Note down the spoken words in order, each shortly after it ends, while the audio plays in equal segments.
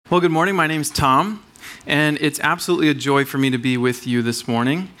Well, good morning. My name's Tom, and it's absolutely a joy for me to be with you this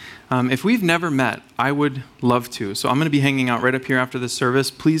morning. If we've never met, I would love to. So I'm going to be hanging out right up here after this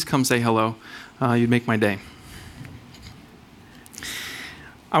service. Please come say hello. You'd make my day.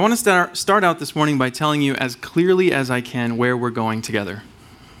 I want to start out this morning by telling you as clearly as I can where we're going together.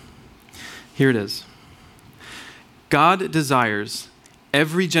 Here it is. God desires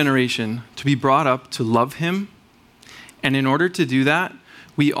every generation to be brought up to love Him, and in order to do that,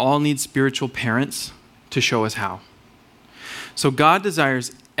 we all need spiritual parents to show us how. So God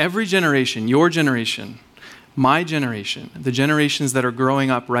desires every generation, your generation, my generation, the generations that are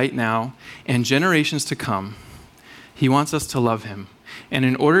growing up right now, and generations to come. He wants us to love Him. And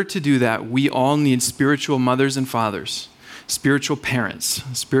in order to do that, we all need spiritual mothers and fathers, spiritual parents,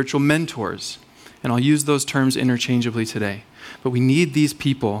 spiritual mentors. And I'll use those terms interchangeably today. But we need these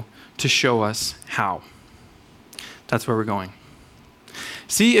people to show us how. That's where we're going.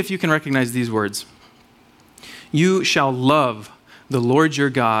 See if you can recognize these words. You shall love the Lord your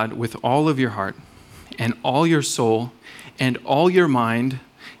God with all of your heart and all your soul and all your mind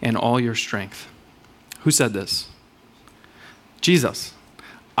and all your strength. Who said this? Jesus.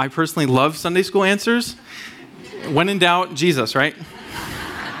 I personally love Sunday school answers. When in doubt, Jesus, right?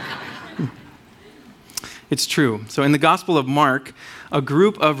 It's true. So in the Gospel of Mark, a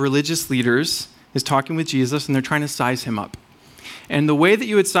group of religious leaders is talking with Jesus and they're trying to size him up. And the way that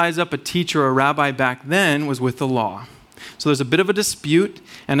you would size up a teacher or a rabbi back then was with the law. So there's a bit of a dispute,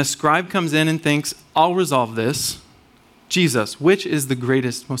 and a scribe comes in and thinks, I'll resolve this. Jesus, which is the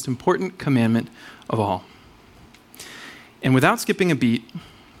greatest, most important commandment of all? And without skipping a beat,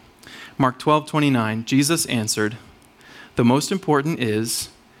 Mark 12:29, Jesus answered, the most important is,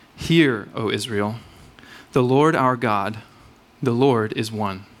 hear, O Israel, the Lord our God, the Lord is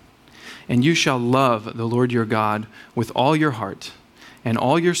one. And you shall love the Lord your God with all your heart and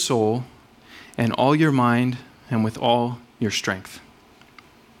all your soul and all your mind and with all your strength.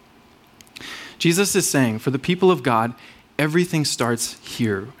 Jesus is saying, for the people of God, everything starts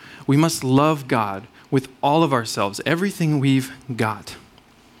here. We must love God with all of ourselves, everything we've got.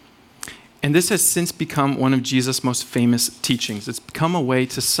 And this has since become one of Jesus' most famous teachings. It's become a way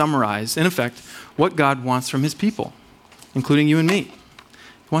to summarize, in effect, what God wants from His people, including you and me.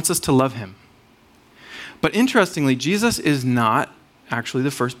 He wants us to love Him. But interestingly, Jesus is not actually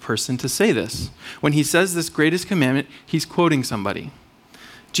the first person to say this. When He says this greatest commandment, He's quoting somebody.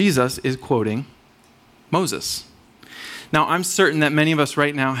 Jesus is quoting Moses. Now, I'm certain that many of us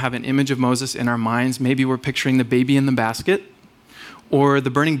right now have an image of Moses in our minds. Maybe we're picturing the baby in the basket, or the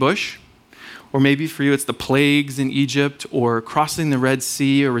burning bush, or maybe for you it's the plagues in Egypt, or crossing the Red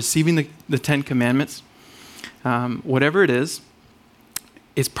Sea, or receiving the Ten Commandments. Whatever it is,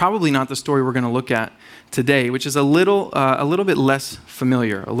 it's probably not the story we're going to look at today, which is a little bit less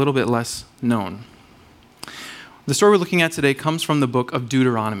familiar, a little bit less known. The story we're looking at today comes from the book of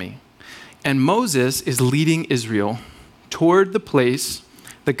Deuteronomy. And Moses is leading Israel toward the place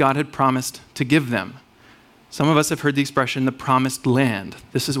that God had promised to give them. Some of us have heard the expression, the promised land.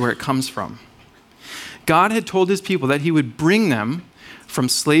 This is where it comes from. God had told His people that He would bring them from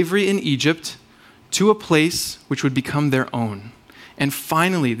slavery in Egypt to a place which would become their own. And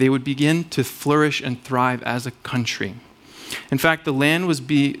finally, they would begin to flourish and thrive as a country. In fact, the land was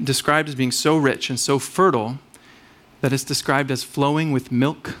described as being so rich and so fertile that it's described as flowing with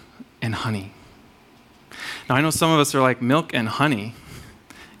milk and honey. Now, I know some of us are like, milk and honey?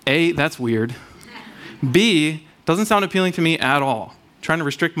 A, that's weird. B, doesn't sound appealing to me at all. I'm trying to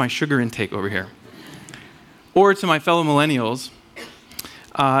restrict my sugar intake over here. Or to my fellow millennials,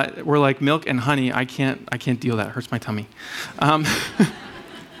 we're like, milk and honey, I can't deal that. It hurts my tummy.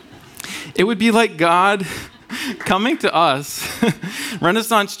 It would be like God coming to us,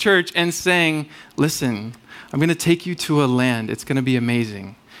 Renaissance Church, and saying, listen, I'm going to take you to a land. It's going to be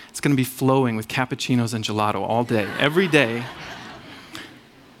amazing. It's going to be flowing with cappuccinos and gelato all day, every day.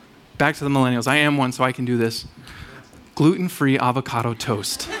 Back to the millennials. I am one, so I can do this. Gluten-free avocado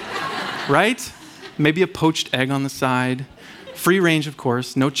toast, right? Maybe a poached egg on the side. Free range, of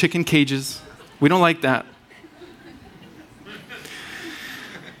course. No chicken cages. We don't like that.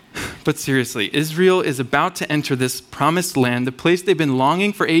 But seriously, Israel is about to enter this promised land, the place they've been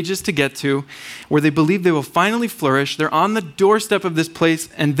longing for ages to get to, where they believe they will finally flourish. They're on the doorstep of this place,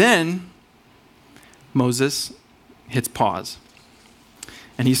 and then Moses hits pause.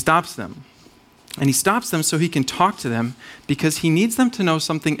 And he stops them. And he stops them so he can talk to them because he needs them to know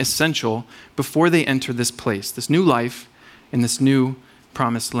something essential before they enter this place, this new life in this new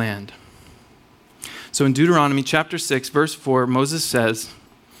promised land. So in Deuteronomy chapter 6, verse 4, Moses says,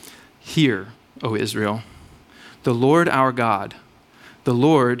 "Hear, O Israel, the Lord our God, The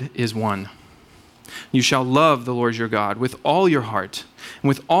Lord is one. You shall love the Lord your God with all your heart, and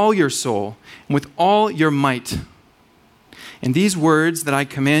with all your soul, and with all your might. And these words that I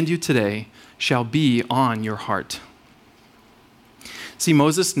command you today shall be on your heart. See,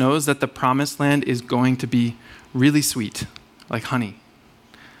 Moses knows that the promised land is going to be really sweet, like honey.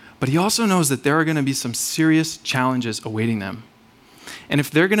 But he also knows that there are going to be some serious challenges awaiting them. And if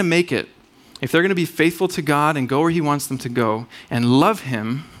they're going to make it, if they're going to be faithful to God and go where he wants them to go and love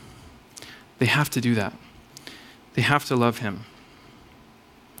him, they have to do that. They have to love him.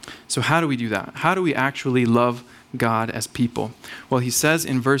 So how do we do that? How do we actually love God as people? Well, he says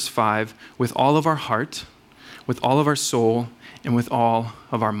in verse 5, with all of our heart, with all of our soul, and with all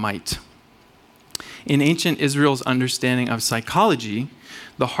of our might. In ancient Israel's understanding of psychology,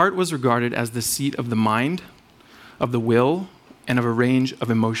 the heart was regarded as the seat of the mind, of the will, and of a range of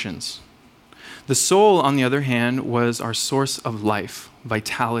emotions. The soul, on the other hand, was our source of life,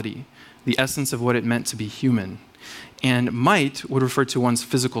 vitality, the essence of what it meant to be human. And might would refer to one's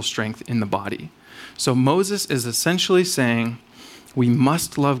physical strength in the body. So Moses is essentially saying, we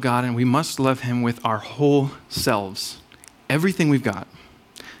must love God and we must love him with our whole selves, everything we've got.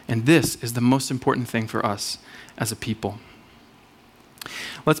 And this is the most important thing for us as a people.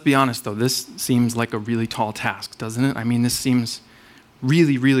 Let's be honest, though, this seems like a really tall task, doesn't it? I mean, this seems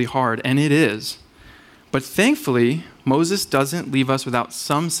really, really hard, and it is. But thankfully, Moses doesn't leave us without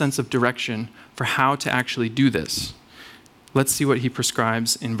some sense of direction for how to actually do this. Let's see what he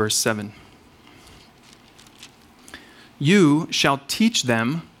prescribes in verse 7. You shall teach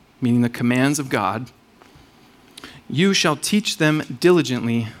them, meaning the commands of God, you shall teach them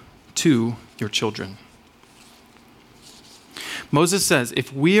diligently to your children. Moses says,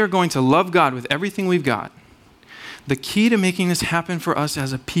 if we are going to love God with everything we've got, the key to making this happen for us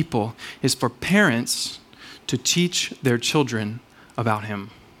as a people is for parents to teach their children about him.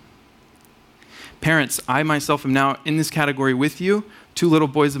 Parents, I myself am now in this category with you, 2 little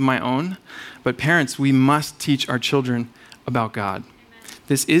boys of my own, but parents, we must teach our children about God. Amen.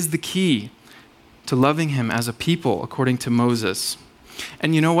 This is the key to loving him as a people, according to Moses.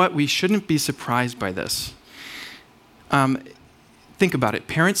 And you know what? We shouldn't be surprised by this. Think about it.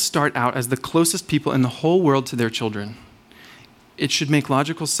 Parents start out as the closest people in the whole world to their children. It should make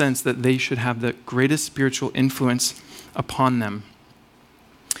logical sense that they should have the greatest spiritual influence upon them.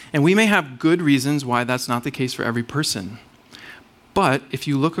 And we may have good reasons why that's not the case for every person. But if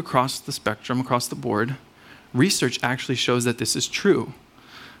you look across the spectrum, across the board, research actually shows that this is true.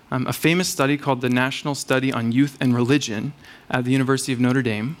 A famous study called the National Study on Youth and Religion at the University of Notre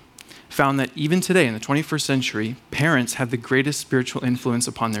Dame found that even today, in the 21st century, parents have the greatest spiritual influence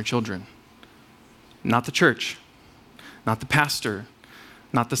upon their children. Not the church, not the pastor,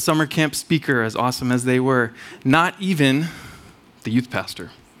 not the summer camp speaker, as awesome as they were, not even the youth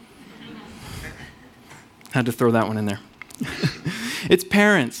pastor. Had to throw that one in there. It's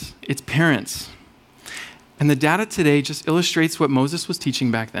parents. It's parents. And the data today just illustrates what Moses was teaching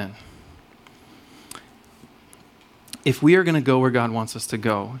back then. If we are going to go where God wants us to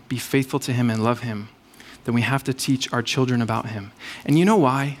go, be faithful to him and love him, then we have to teach our children about him. And you know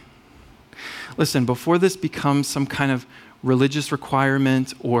why? Listen, before this becomes some kind of religious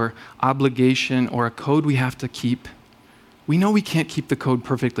requirement or obligation or a code we have to keep, we know we can't keep the code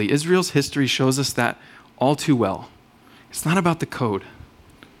perfectly. Israel's history shows us that all too well. It's not about the code.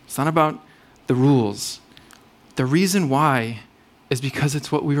 It's not about the rules. The reason why is because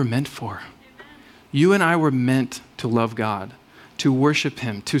it's what we were meant for. You and I were meant to love God, to worship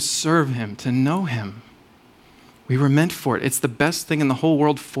him, to serve him, to know him. We were meant for it. It's the best thing in the whole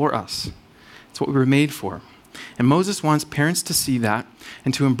world for us. It's what we were made for. And Moses wants parents to see that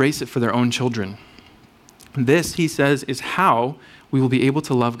and to embrace it for their own children. This, he says, is how we will be able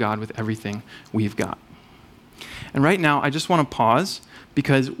to love God with everything we've got. And right now, I just want to pause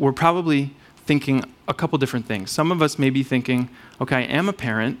because we're probably thinking a couple different things. Some of us may be thinking, okay, I am a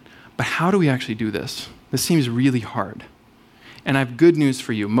parent, but how do we actually do this? This seems really hard. And I have good news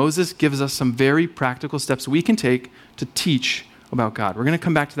for you. Moses gives us some very practical steps we can take to teach about God. We're going to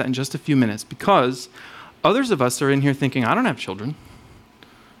come back to that in just a few minutes because others of us are in here thinking, I don't have children.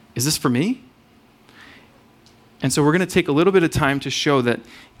 Is this for me? And so we're going to take a little bit of time to show that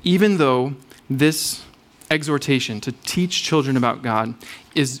even though this exhortation to teach children about God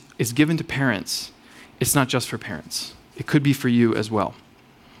is given to parents, it's not just for parents. It could be for you as well.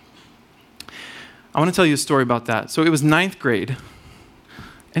 I want to tell you a story about that. So it was 9th grade.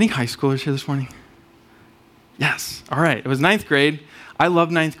 Any high schoolers here this morning? Yes. All right. It was 9th grade. I love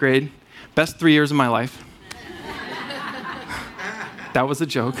 9th grade. Best 3 years of my life. That was a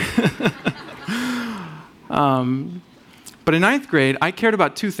joke. But in ninth grade, I cared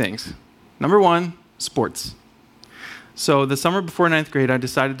about two things. Number one, sports. So the summer before ninth grade, I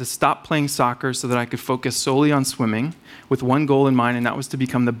decided to stop playing soccer so that I could focus solely on swimming with one goal in mind, and that was to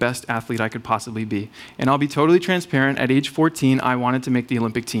become the best athlete I could possibly be. And I'll be totally transparent. At age 14, I wanted to make the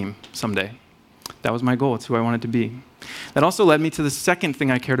Olympic team someday. That was my goal. It's who I wanted to be. That also led me to the second thing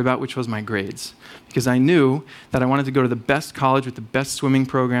I cared about, which was my grades, because I knew that I wanted to go to the best college with the best swimming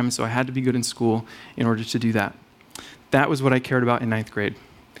program, so I had to be good in school in order to do that. That was what I cared about in ninth grade.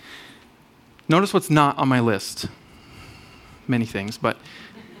 Notice what's not on my list. Many things, but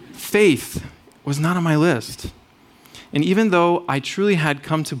faith was not on my list. And even though I truly had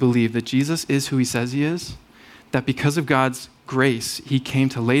come to believe that Jesus is who he says he is, that because of God's grace, he came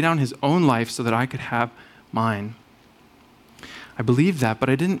to lay down his own life so that I could have mine. I believed that, but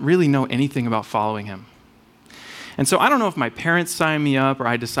I didn't really know anything about following him. And so I don't know if my parents signed me up or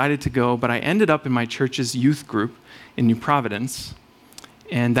I decided to go, but I ended up in my church's youth group in New Providence,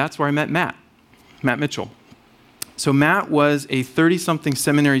 and that's where I met Matt Mitchell. So Matt was a 30-something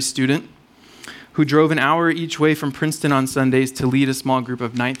seminary student who drove an hour each way from Princeton on Sundays to lead a small group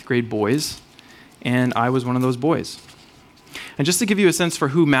of ninth grade boys, and I was one of those boys. And just to give you a sense for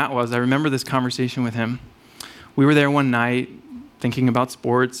who Matt was, I remember this conversation with him. We were there one night thinking about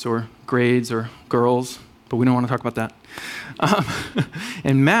sports or grades or girls, but we don't want to talk about that.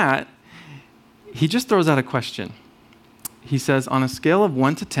 And Matt, he just throws out a question. He says, on a scale of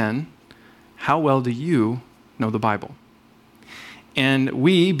 1 to 10, how well do you know the Bible? And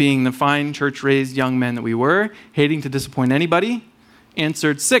we, being the fine church-raised young men that we were, hating to disappoint anybody,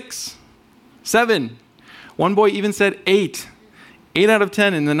 answered 6, 7. One boy even said 8. 8 out of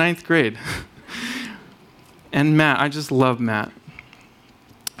 10 in the ninth grade. And Matt, I just love Matt.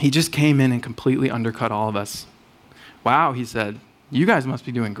 He just came in and completely undercut all of us. Wow, he said, you guys must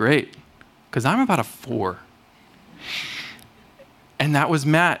be doing great, because I'm about a 4. And that was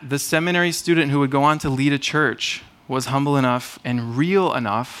Matt, the seminary student who would go on to lead a church, was humble enough and real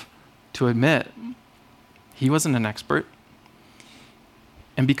enough to admit he wasn't an expert.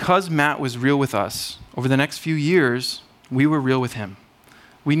 And because Matt was real with us, over the next few years, we were real with him.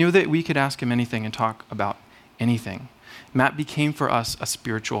 We knew that we could ask him anything and talk about anything. Matt became for us a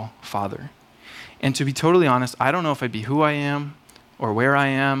spiritual father. And to be totally honest, I don't know if I'd be who I am or where I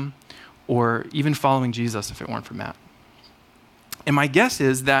am or even following Jesus if it weren't for Matt. And my guess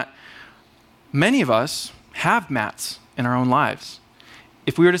is that many of us have Matts in our own lives.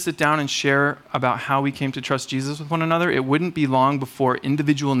 If we were to sit down and share about how we came to trust Jesus with one another, it wouldn't be long before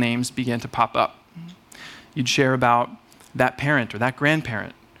individual names began to pop up. You'd share about that parent or that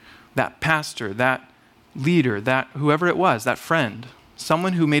grandparent, that pastor, that leader, that whoever it was, that friend,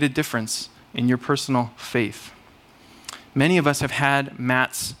 someone who made a difference in your personal faith. Many of us have had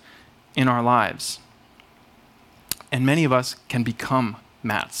Matts in our lives. And many of us can become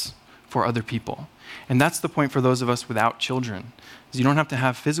Matts for other people. And that's the point for those of us without children, is you don't have to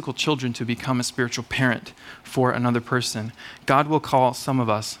have physical children to become a spiritual parent for another person. God will call some of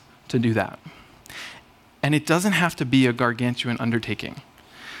us to do that. And it doesn't have to be a gargantuan undertaking.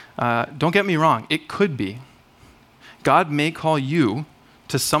 Don't get me wrong, it could be. God may call you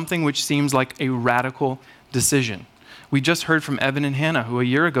to something which seems like a radical decision. We just heard from Evan and Hannah, who a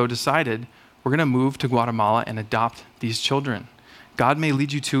year ago decided, we're going to move to Guatemala and adopt these children. God may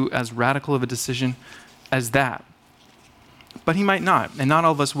lead you to as radical of a decision as that. But he might not, and not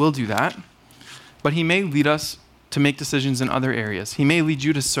all of us will do that. But he may lead us to make decisions in other areas. He may lead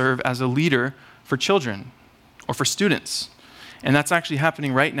you to serve as a leader for children or for students. And that's actually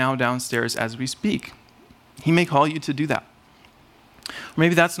happening right now downstairs as we speak. He may call you to do that. Or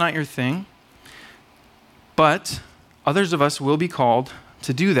maybe that's not your thing, but others of us will be called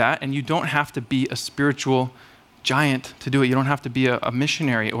to do that, and you don't have to be a spiritual giant to do it. You don't have to be a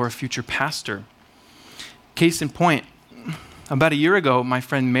missionary or a future pastor. Case in point, about a year ago, my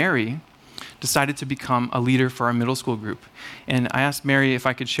friend Mary decided to become a leader for our middle school group. And I asked Mary if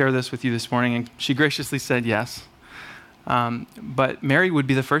I could share this with you this morning, and she graciously said yes. But Mary would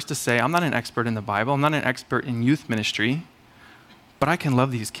be the first to say, I'm not an expert in the Bible, I'm not an expert in youth ministry, but I can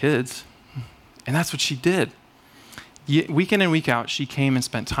love these kids. And that's what she did. Week in and week out, she came and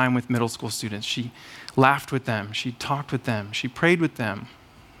spent time with middle school students. She laughed with them. She talked with them. She prayed with them.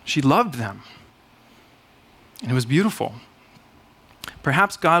 She loved them. And it was beautiful.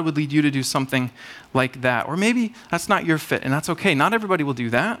 Perhaps God would lead you to do something like that. Or maybe that's not your fit, and that's okay. Not everybody will do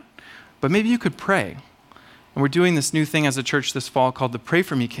that, but maybe you could pray. And we're doing this new thing as a church this fall called the Pray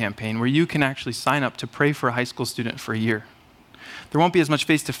For Me campaign, where you can actually sign up to pray for a high school student for a year. There won't be as much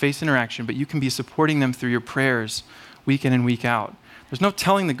face-to-face interaction, but you can be supporting them through your prayers week in and week out. There's no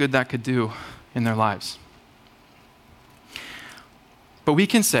telling the good that could do in their lives. But we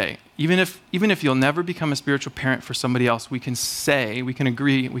can say, even if you'll never become a spiritual parent for somebody else, we can say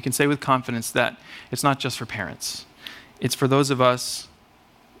with confidence that it's not just for parents. It's for those of us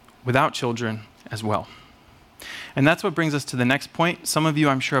without children as well. And that's what brings us to the next point. Some of you,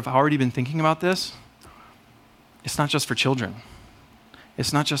 I'm sure, have already been thinking about this. It's not just for children.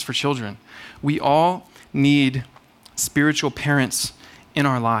 It's not just for children. We all need spiritual parents in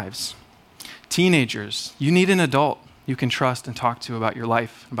our lives. Teenagers, you need an adult you can trust and talk to about your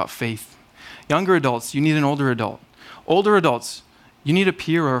life, about faith. Younger adults, you need an older adult. Older adults, you need a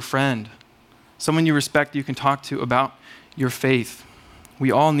peer or a friend, someone you respect you can talk to about your faith.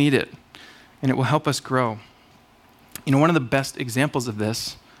 We all need it, and it will help us grow. You know, one of the best examples of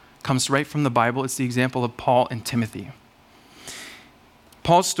this comes right from the Bible. It's the example of Paul and Timothy.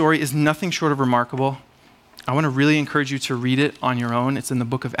 Paul's story is nothing short of remarkable. I want to really encourage you to read it on your own. It's in the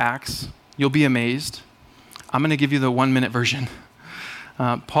book of Acts. You'll be amazed. I'm going to give you the 1-minute version.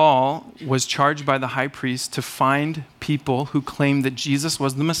 Paul was charged by the high priest to find people who claimed that Jesus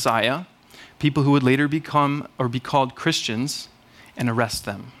was the Messiah, people who would later become or be called Christians, and arrest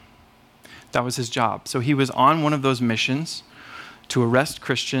them. That was his job. So he was on one of those missions to arrest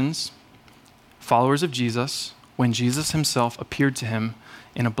Christians, followers of Jesus, when Jesus himself appeared to him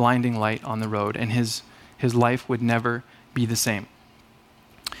in a blinding light on the road, and his life would never be the same.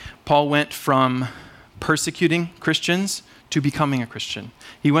 Paul went from persecuting Christians to becoming a Christian.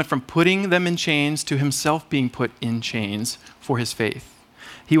 He went from putting them in chains to himself being put in chains for his faith.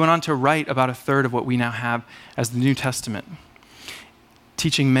 He went on to write about a third of what we now have as the New Testament,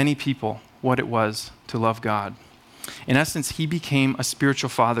 teaching many people what it was to love God. In essence, he became a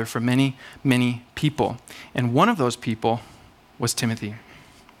spiritual father for many, many people. And one of those people was Timothy.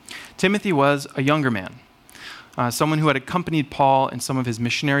 Timothy was a younger man, someone who had accompanied Paul in some of his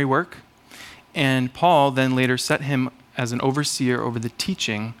missionary work. And Paul then later set him as an overseer over the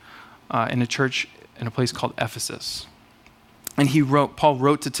teaching in a church in a place called Ephesus. And Paul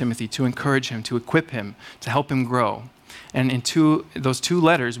wrote to Timothy to encourage him, to equip him, to help him grow. And in those two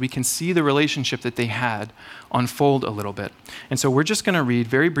letters, we can see the relationship that they had unfold a little bit. And so we're just going to read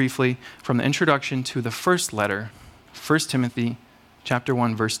very briefly from the introduction to the first letter, 1 Timothy chapter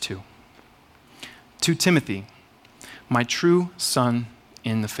 1, verse 2. To Timothy, my true son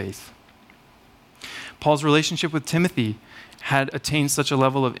in the faith. Paul's relationship with Timothy had attained such a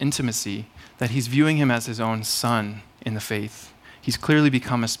level of intimacy that he's viewing him as his own son in the faith. He's clearly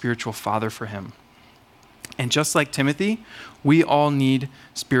become a spiritual father for him. And just like Timothy, we all need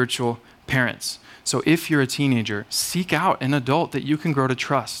spiritual parents. So if you're a teenager, seek out an adult that you can grow to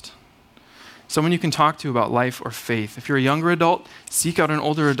trust, someone you can talk to about life or faith. If you're a younger adult, seek out an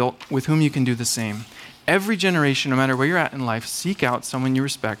older adult with whom you can do the same. Every generation, no matter where you're at in life, seek out someone you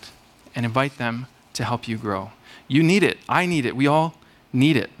respect and invite them to help you grow. You need it. I need it. We all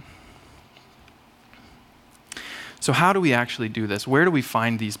need it. So how do we actually do this? Where do we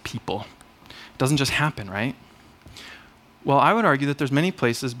find these people? It doesn't just happen, right? Well, I would argue that there's many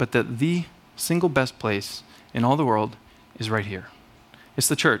places, but that the single best place in all the world is right here. It's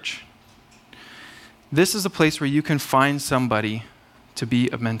the church. This is a place where you can find somebody to be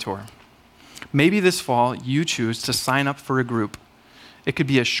a mentor. Maybe this fall you choose to sign up for a group. It could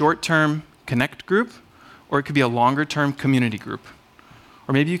be a short-term connect group, or it could be a longer-term community group.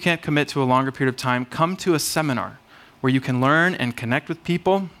 Or maybe you can't commit to a longer period of time. Come to a seminar where you can learn and connect with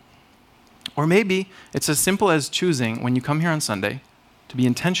people. Or maybe it's as simple as choosing, when you come here on Sunday, to be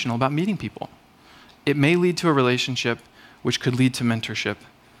intentional about meeting people. It may lead to a relationship, which could lead to mentorship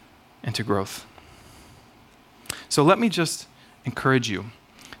and to growth. So let me just encourage you.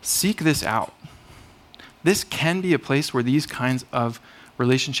 Seek this out. This can be a place where these kinds of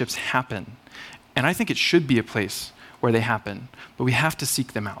relationships happen. And I think it should be a place where they happen, but we have to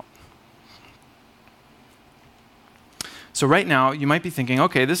seek them out. So right now, you might be thinking,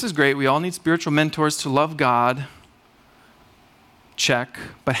 okay, this is great. We all need spiritual mentors to love God. Check.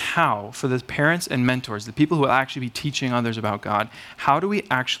 But how? For the parents and mentors, the people who will actually be teaching others about God, how do we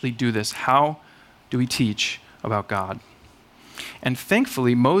actually do this? How do we teach about God? And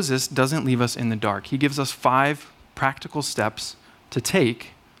thankfully, Moses doesn't leave us in the dark. He gives us 5 practical steps to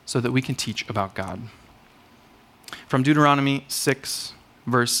take so that we can teach about God. From Deuteronomy 6,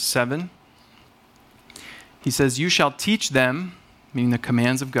 verse 7, he says, "You shall teach them," meaning the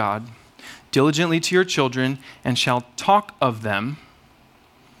commands of God, "diligently to your children, and shall talk of them."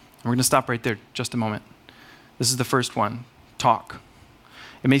 And we're going to stop right there just a moment. This is the first one, talk.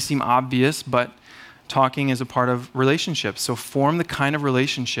 It may seem obvious, but talking is a part of relationships. So form the kind of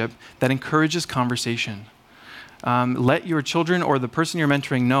relationship that encourages conversation. Let your children or the person you're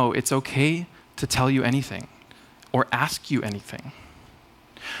mentoring know it's okay to tell you anything or ask you anything.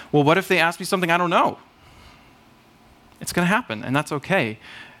 Well, what if they ask me something I don't know? It's going to happen, and that's okay.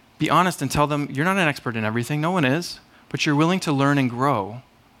 Be honest and tell them you're not an expert in everything. No one is, but you're willing to learn and grow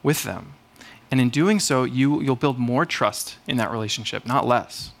with them. And in doing so, you'll build more trust in that relationship, not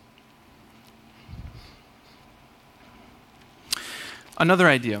less. Another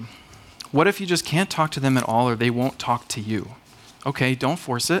idea. What if you just can't talk to them at all or they won't talk to you? Okay, don't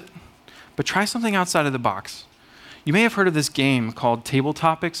force it, but try something outside of the box. You may have heard of this game called Table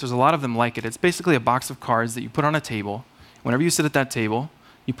Topics. There's a lot of them like it. It's basically a box of cards that you put on a table. Whenever you sit at that table,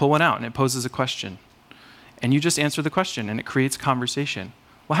 you pull one out and it poses a question. And you just answer the question and it creates conversation.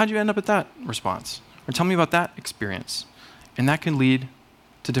 Well, how'd you end up at that response? Or tell me about that experience. And that can lead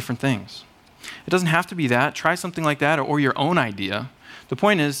to different things. It doesn't have to be that. Try something like that or your own idea. The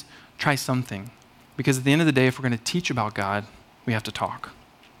point is, try something. Because at the end of the day, if we're going to teach about God, we have to talk.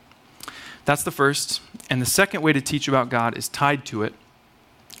 That's the first. And the second way to teach about God is tied to it.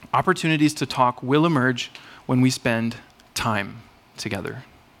 Opportunities to talk will emerge when we spend time together.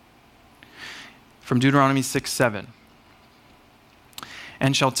 From Deuteronomy 6:7.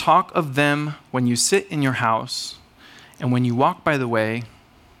 And shall talk of them when you sit in your house, and when you walk by the way,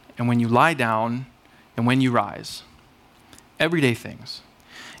 and when you lie down, and when you rise. Everyday things.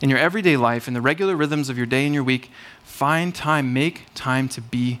 In your everyday life, in the regular rhythms of your day and your week, find time, make time to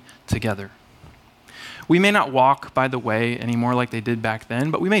be together. We may not walk by the way anymore like they did back then,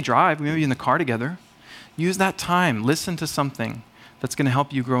 but we may drive, we may be in the car together. Use that time, listen to something that's going to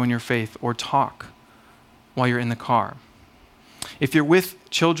help you grow in your faith, or talk while you're in the car. If you're with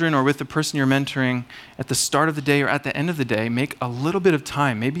children or with the person you're mentoring at the start of the day or at the end of the day, make a little bit of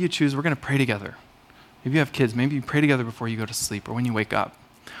time. Maybe you choose, we're going to pray together. Maybe you have kids, maybe you pray together before you go to sleep or when you wake up.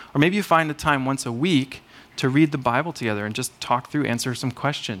 Or maybe you find a time once a week to read the Bible together and just talk through, answer some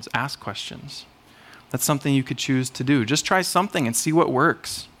questions, ask questions. That's something you could choose to do. Just try something and see what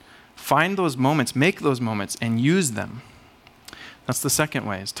works. Find those moments, make those moments, and use them. That's the second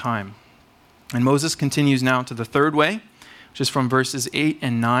way, is time. And Moses continues now to the third way, which is from verses 8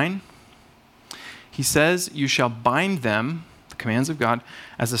 and 9. He says, you shall bind them, the commands of God,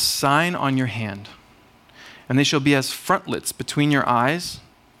 as a sign on your hand. And they shall be as frontlets between your eyes,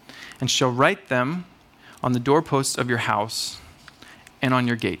 and shall write them on the doorposts of your house and on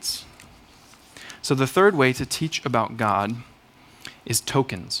your gates. So the third way to teach about God is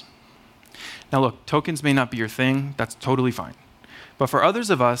tokens. Now look, tokens may not be your thing. That's totally fine. But for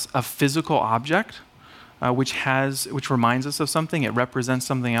others of us, a physical object, which reminds us of something, it represents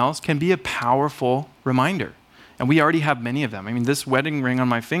something else, can be a powerful reminder. And we already have many of them. I mean, this wedding ring on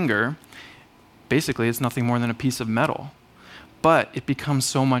my finger, basically it's nothing more than a piece of metal. But it becomes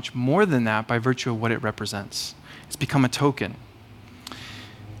so much more than that by virtue of what it represents. It's become a token.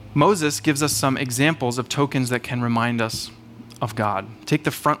 Moses gives us some examples of tokens that can remind us of God. Take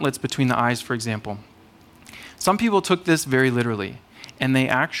the frontlets between the eyes, for example. Some people took this very literally, and they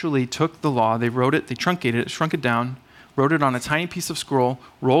actually took the law, they wrote it, they truncated it, shrunk it down, wrote it on a tiny piece of scroll,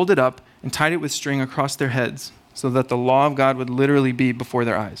 rolled it up, and tied it with string across their heads so that the law of God would literally be before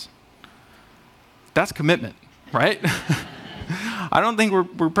their eyes. That's commitment, right? I don't think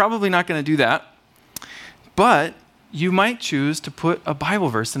we're probably not going to do that. But you might choose to put a Bible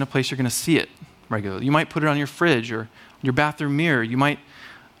verse in a place you're going to see it regularly. You might put it on your fridge or your bathroom mirror. You might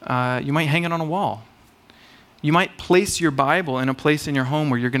hang it on a wall. You might place your Bible in a place in your home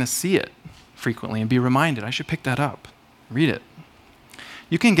where you're going to see it frequently and be reminded, I should pick that up, read it.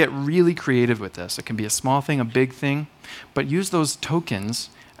 You can get really creative with this. It can be a small thing, a big thing, but use those tokens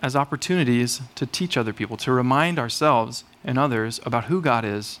as opportunities to teach other people, to remind ourselves and others about who God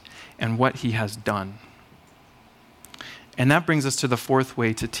is and what he has done. And that brings us to the fourth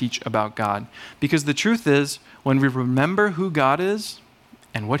way to teach about God. Because the truth is, when we remember who God is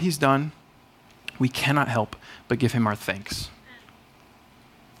and what he's done, we cannot help but give him our thanks.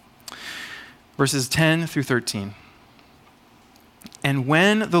 Verses 10 through 13. And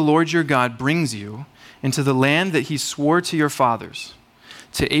when the Lord your God brings you into the land that he swore to your fathers,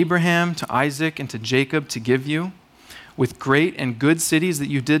 to Abraham, to Isaac, and to Jacob to give you, with great and good cities that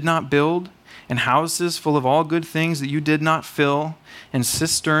you did not build, and houses full of all good things that you did not fill, and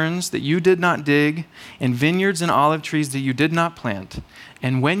cisterns that you did not dig, and vineyards and olive trees that you did not plant.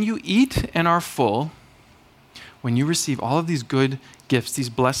 And when you eat and are full, when you receive all of these good gifts, these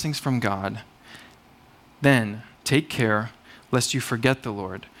blessings from God, then take care lest you forget the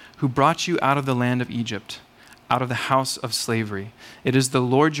Lord, who brought you out of the land of Egypt, out of the house of slavery. It is the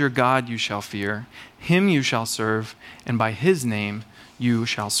Lord your God you shall fear, him you shall serve, and by his name you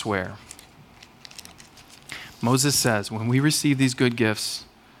shall swear. Moses says, when we receive these good gifts,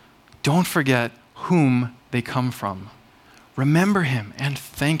 don't forget whom they come from. remember him and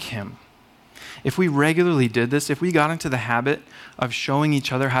thank him. If we regularly did this, if we got into the habit of showing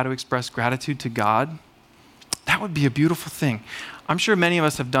each other how to express gratitude to God, that would be a beautiful thing. I'm sure many of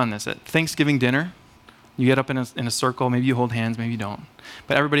us have done this. At Thanksgiving dinner, you get up in a circle, maybe you hold hands, maybe you don't.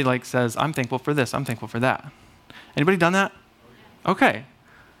 But everybody says, I'm thankful for this, I'm thankful for that. Anybody done that? Okay.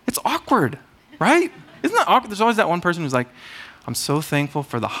 It's awkward, right? Isn't that awkward? There's always that one person who's like, I'm so thankful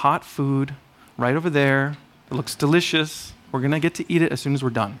for the hot food right over there. It looks delicious. We're going to get to eat it as soon as we're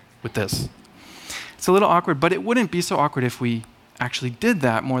done with this. It's a little awkward, but it wouldn't be so awkward if we actually did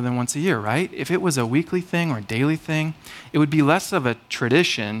that more than once a year, right? If it was a weekly thing or a daily thing, it would be less of a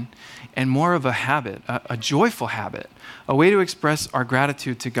tradition and more of a habit, a joyful habit, a way to express our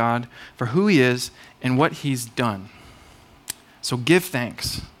gratitude to God for who he is and what he's done. So give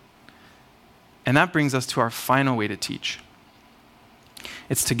thanks. And that brings us to our final way to teach.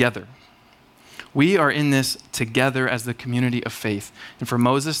 It's together. We are in this together as the community of faith. And for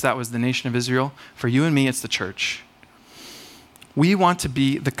Moses, that was the nation of Israel. For you and me, it's the church. We want to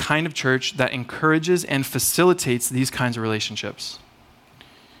be the kind of church that encourages and facilitates these kinds of relationships.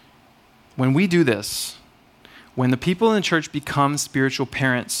 When we do this, when the people in the church become spiritual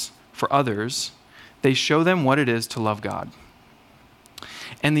parents for others, they show them what it is to love God.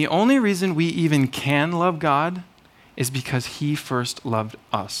 And the only reason we even can love God is because he first loved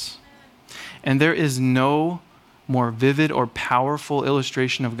us. And there is no more vivid or powerful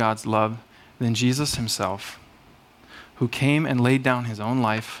illustration of God's love than Jesus himself, who came and laid down his own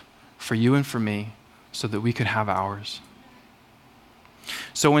life for you and for me so that we could have ours.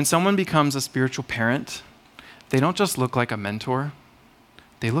 So when someone becomes a spiritual parent, they don't just look like a mentor,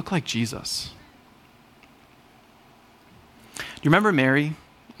 they look like Jesus. Do you remember Mary,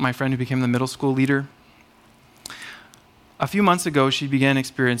 my friend who became the middle school leader? A few months ago, she began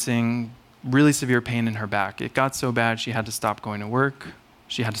experiencing really severe pain in her back. It got so bad she had to stop going to work.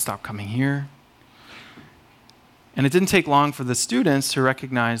 She had to stop coming here. And it didn't take long for the students to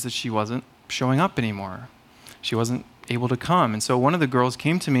recognize that she wasn't showing up anymore. She wasn't able to come. And so one of the girls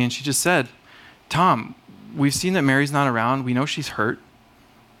came to me and she just said, Tom, we've seen that Mary's not around. We know she's hurt.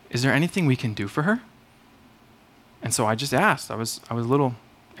 Is there anything we can do for her? And so I just asked. I was a little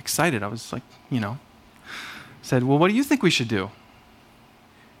excited. I was like, said, well, what do you think we should do?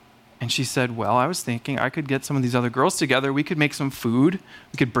 And she said, well, I was thinking I could get some of these other girls together. We could make some food.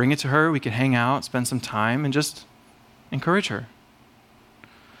 We could bring it to her. We could hang out, spend some time, and just encourage her.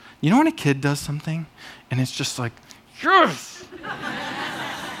 You know when a kid does something and it's just like, yes!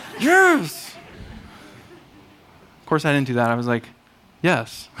 Yes! Of course, I didn't do that. I was like,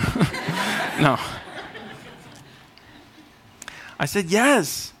 yes. No. I said,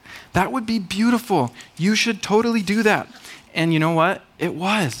 yes, that would be beautiful. You should totally do that. And you know what? It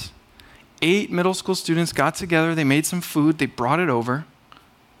was. 8 middle school students got together, they made some food, they brought it over,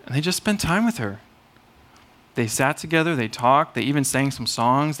 and they just spent time with her. They sat together, they talked, they even sang some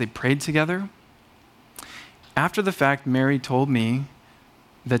songs, they prayed together. After the fact, Mary told me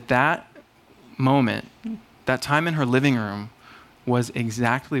that moment, that time in her living room, was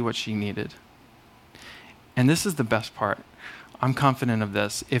exactly what she needed. And this is the best part. I'm confident of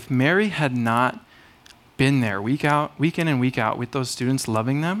this. If Mary had not been there week in and week out with those students,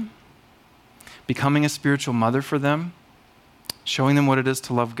 loving them, becoming a spiritual mother for them, showing them what it is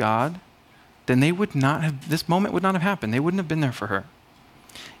to love God, then this moment would not have happened. They wouldn't have been there for her.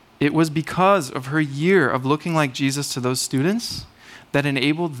 It was because of her year of looking like Jesus to those students that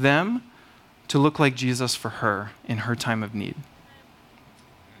enabled them to look like Jesus for her in her time of need.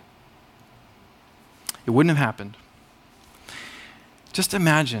 It wouldn't have happened. Just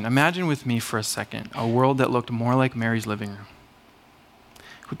imagine with me for a second, a world that looked more like Mary's living room.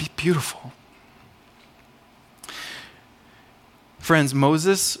 It would be beautiful. Friends,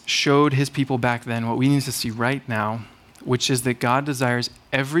 Moses showed his people back then what we need to see right now, which is that God desires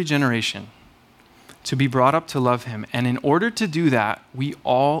every generation to be brought up to love him. And in order to do that, we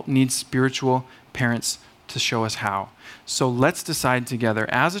all need spiritual parents to show us how. So let's decide together,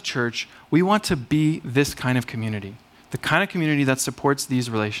 as a church, we want to be this kind of community, the kind of community that supports these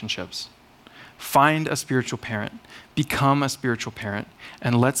relationships. Find a spiritual parent, become a spiritual parent,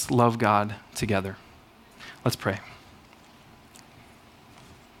 and let's love God together. Let's pray.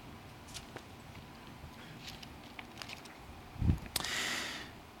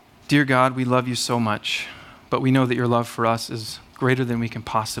 Dear God, we love you so much, but we know that your love for us is greater than we can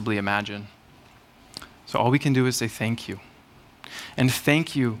possibly imagine. So all we can do is say thank you. And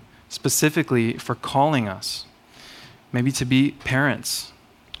thank you specifically for calling us, maybe to be parents,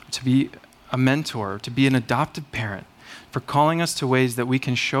 to be a mentor, to be an adopted parent, for calling us to ways that we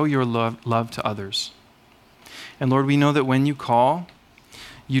can show your love to others. And Lord, we know that when you call,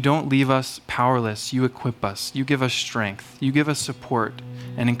 you don't leave us powerless. You equip us. You give us strength. You give us support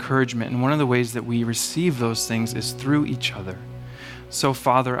and encouragement. And one of the ways that we receive those things is through each other. So,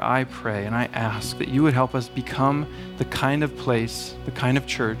 Father, I pray and I ask that you would help us become the kind of place, the kind of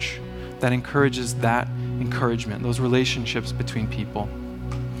church that encourages that encouragement, those relationships between people.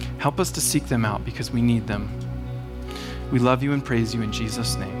 Help us to seek them out because we need them. We love you and praise you in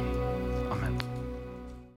Jesus' name.